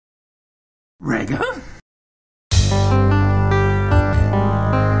Rega?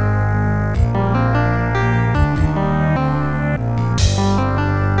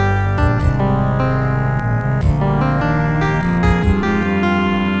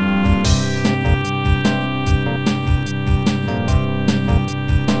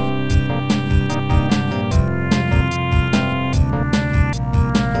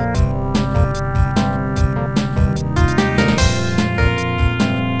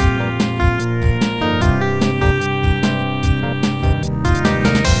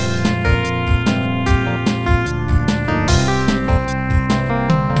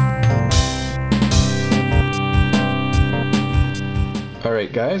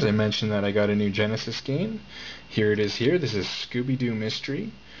 Alright guys, I mentioned that I got a new Genesis game. Here it is here. This is Scooby-Doo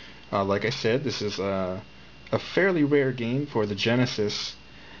Mystery. Like I said, this is a fairly rare game for the Genesis,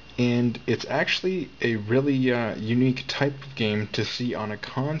 and it's actually a really unique type of game to see on a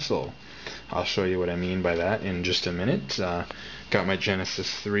console. I'll show you what I mean by that in just a minute. Got my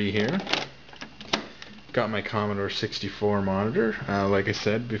Genesis 3 here. Got my Commodore 64 monitor. Like I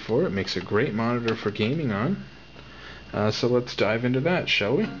said before, it makes a great monitor for gaming on. So let's dive into that,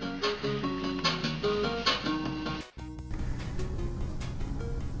 shall we?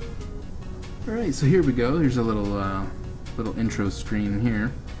 Alright, so here we go. Here's a little intro screen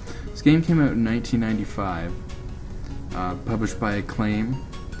here. This game came out in 1995, published by Acclaim,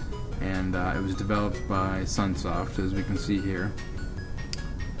 and it was developed by Sunsoft, as we can see here.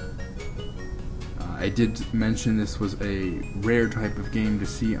 I did mention this was a rare type of game to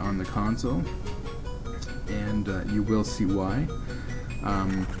see on the console, and you will see why.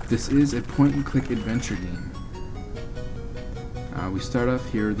 This is a point-and-click adventure game. We start off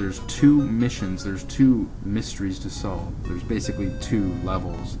here. There's two missions. There's two mysteries to solve. There's basically two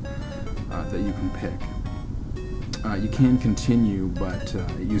levels that you can pick. You can continue, but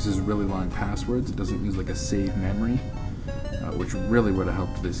it uses really long passwords. It doesn't use like a save memory, which really would have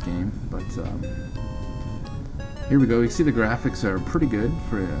helped this game. But here we go. You see the graphics are pretty good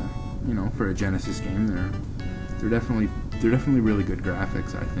for for a Genesis game. They're definitely really good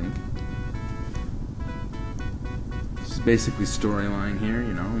graphics, I think. This is basically storyline here,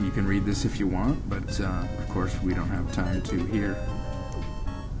 and you can read this if you want, but of course we don't have time to here.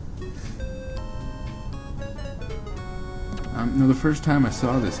 Now the first time I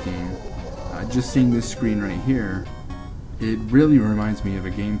saw this game, just seeing this screen right here, it really reminds me of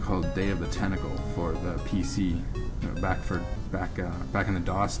a game called Day of the Tentacle for the PC, back in the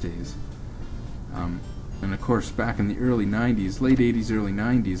DOS days. And of course, back in the early 90s, late 80s, early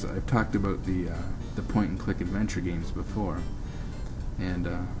 90s, I've talked about the point-and-click adventure games before. And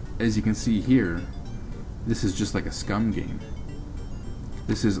as you can see here, this is just like a SCUMM game.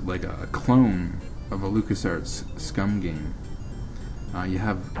 This is like a clone of a LucasArts SCUMM game. You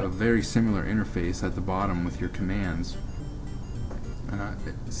have a very similar interface at the bottom with your commands.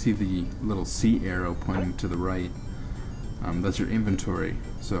 See the little C arrow pointing to the right. That's your inventory.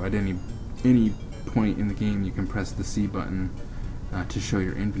 So at any point in the game, you can press the C button to show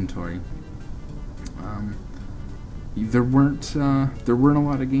your inventory. There weren't a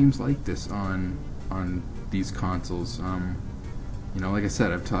lot of games like this on these consoles. Like I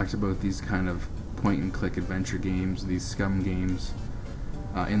said, I've talked about these kind of point-and-click adventure games, these SCUMM games.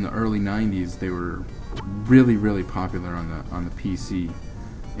 In the early 90s, they were really popular on the PC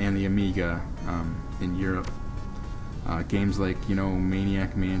and the Amiga in Europe. Games like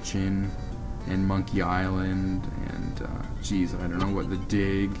Maniac Mansion and Monkey Island and geez, I don't know what, The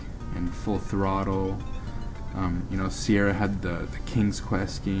Dig and Full Throttle. Sierra had the King's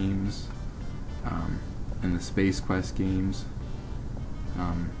Quest games and the Space Quest games.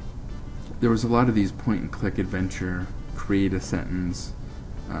 There was a lot of these point-and-click adventure, create a sentence.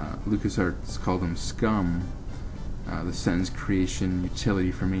 LucasArts called them SCUMM, the sentence creation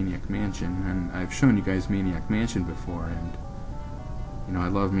utility for Maniac Mansion, and I've shown you guys Maniac Mansion before, and I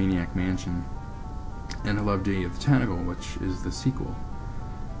love Maniac Mansion, and I love Day of the Tentacle, which is the sequel.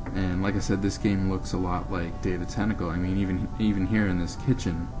 And like I said, this game looks a lot like Day of the Tentacle. I mean, even here in this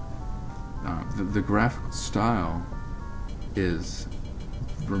kitchen, the graphical style is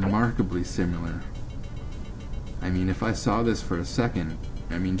remarkably similar. I mean, if I saw this for a second,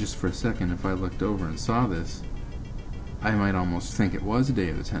 just for a second, if I looked over and saw this, I might almost think it was a Day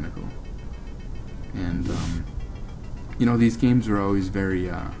of the Tentacle. And these games were always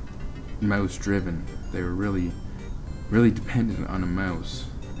very mouse driven. They were really dependent on a mouse,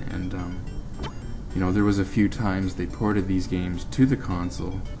 and there was a few times they ported these games to the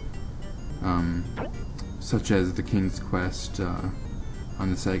console, such as the King's Quest on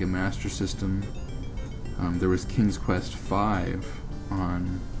the Sega Master System. There was King's Quest V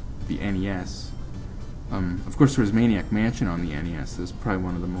on the NES. Of course, there was Maniac Mansion on the NES. This is probably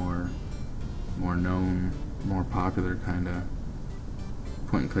one of the more known, more popular kind of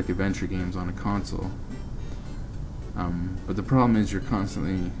point-and-click adventure games on a console. But the problem is you're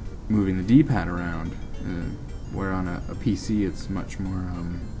constantly moving the D-pad around, where on a PC it's much more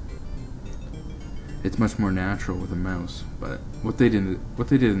natural with a mouse. But what they did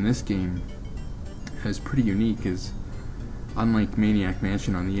in this game is pretty unique. Is unlike Maniac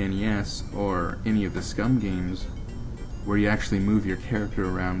Mansion on the NES or any of the SCUMM games, where you actually move your character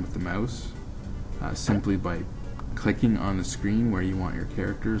around with the mouse simply by clicking on the screen where you want your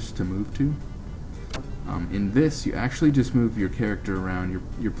characters to move to. In this, you actually just move your character around.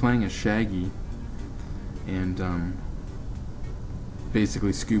 You're playing as Shaggy, and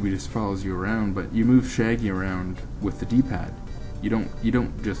basically Scooby just follows you around, but you move Shaggy around with the D-pad. You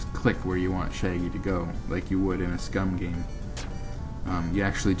don't just click where you want Shaggy to go like you would in a SCUMM game. You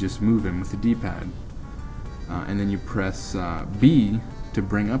actually just move him with the D-pad, and then you press B to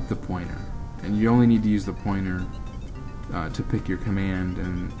bring up the pointer, and you only need to use the pointer to pick your command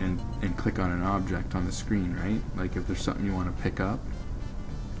and click on an object on the screen, right? Like if there's something you want to pick up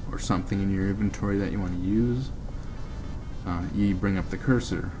or something in your inventory that you want to use, you bring up the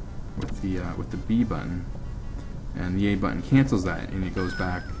cursor with the B button, and the A button cancels that, and it goes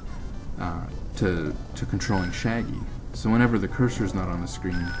back to controlling Shaggy. So whenever the cursor is not on the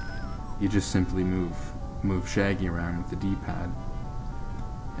screen, you just simply move Shaggy around with the D-pad,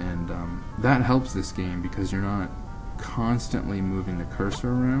 and that helps this game because you're not constantly moving the cursor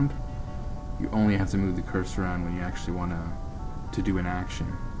around. You only have to move the cursor around when you actually want to do an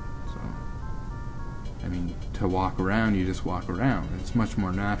action. So, I mean, to walk around, you just walk around. It's much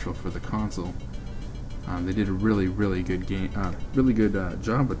more natural for the console. They did a really good game,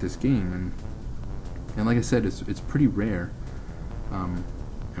 job with this game, and like I said, it's pretty rare.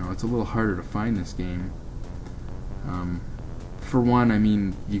 It's a little harder to find this game. For one, I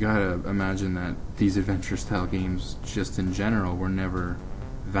mean, you gotta imagine that these adventure-style games, just in general, were never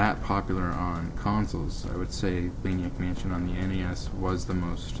that popular on consoles. I would say Maniac Mansion on the NES was the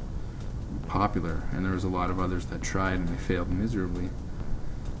most popular, and there was a lot of others that tried and they failed miserably.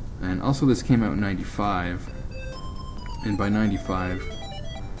 And also, this came out in '95, and by '95,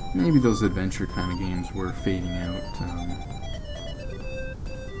 maybe those adventure kind of games were fading out.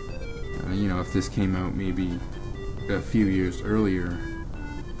 If this came out maybe a few years earlier,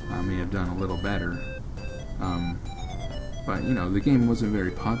 I may have done a little better. But the game wasn't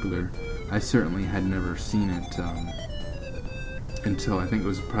very popular. I certainly had never seen it until I think it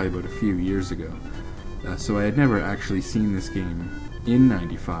was probably about a few years ago. So I had never actually seen this game in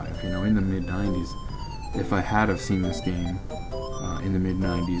 '95, in the mid-'90s. If I had have seen this game in the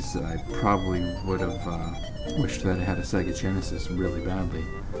mid-'90s, I probably would have wished that I had a Sega Genesis really badly.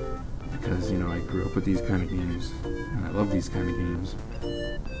 Because, I grew up with these kind of games, and I love these kind of games.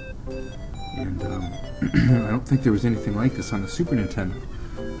 And I don't think there was anything like this on the Super Nintendo.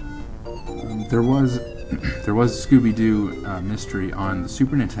 There was Scooby-Doo Mystery on the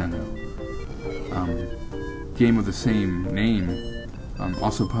Super Nintendo. Game of the same name,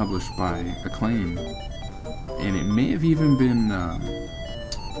 also published by Acclaim, and it may have even been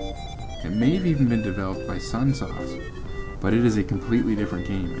developed by Sunsoft. But it is a completely different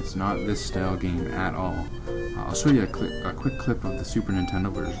game. It's not this style game at all. I'll show you a quick clip of the Super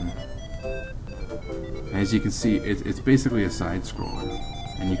Nintendo version. As you can see, it's basically a side-scroller,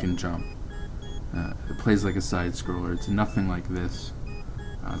 and you can jump. It plays like a side-scroller. It's nothing like this.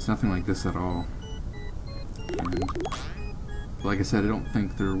 It's nothing like this at all. And like I said, I don't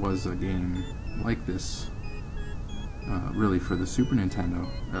think there was a game like this, really, for the Super Nintendo.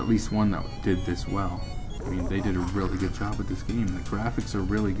 At least one that did this well. I mean, they did a really good job with this game. The graphics are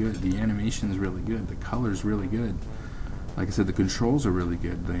really good. The animation's really good. The color's really good. Like I said, the controls are really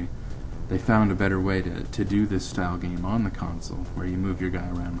good. They found a better way to do this style game on the console, where you move your guy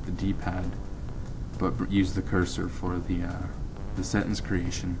around with the D-pad, but use the cursor for the sentence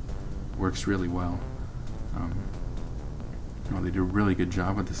creation. Works really well. They did a really good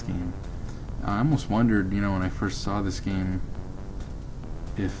job with this game. I almost wondered, when I first saw this game,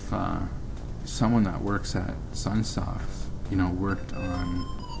 if someone that works at Sunsoft, worked on,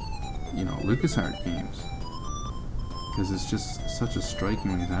 LucasArts games, because it's just such a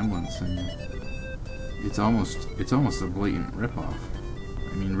striking resemblance, and it's almost a blatant ripoff.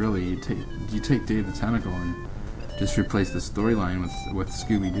 I mean, really, you take Dave the Tentacle and just replace the storyline with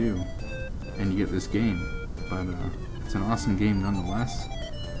Scooby-Doo, and you get this game. But it's an awesome game nonetheless.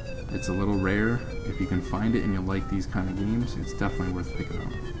 It's a little rare. If you can find it and you like these kind of games, it's definitely worth picking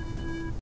up.